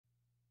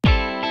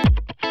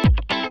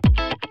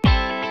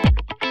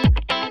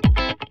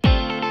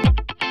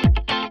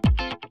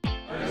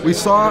We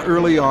saw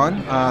early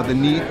on the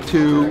need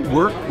to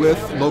work with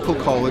local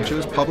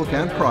colleges, public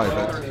and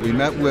private. We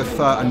met with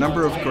a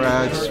number of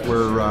grads,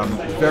 were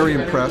very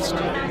impressed,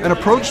 and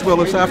approached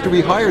Willis after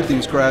we hired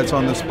these grads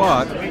on the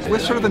spot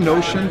with sort of the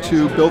notion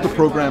to build a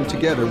program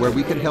together where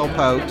we could help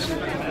out,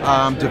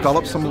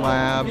 develop some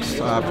labs,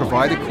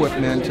 provide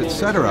equipment,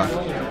 etc.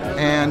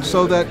 And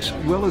so that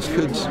Willis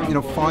could,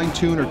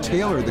 fine-tune or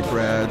tailor the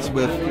grads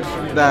with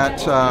that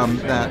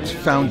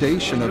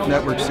foundation of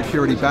network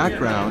security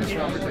background,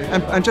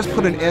 and just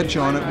put an edge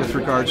on it with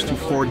regards to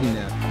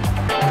Fortinet.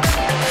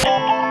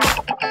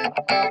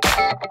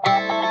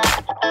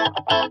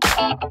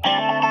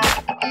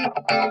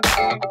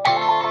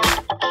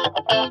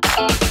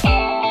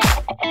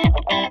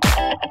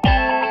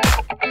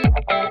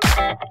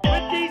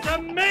 With these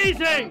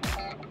amazing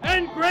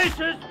and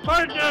gracious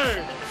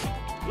partners,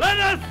 let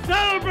us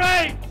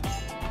celebrate!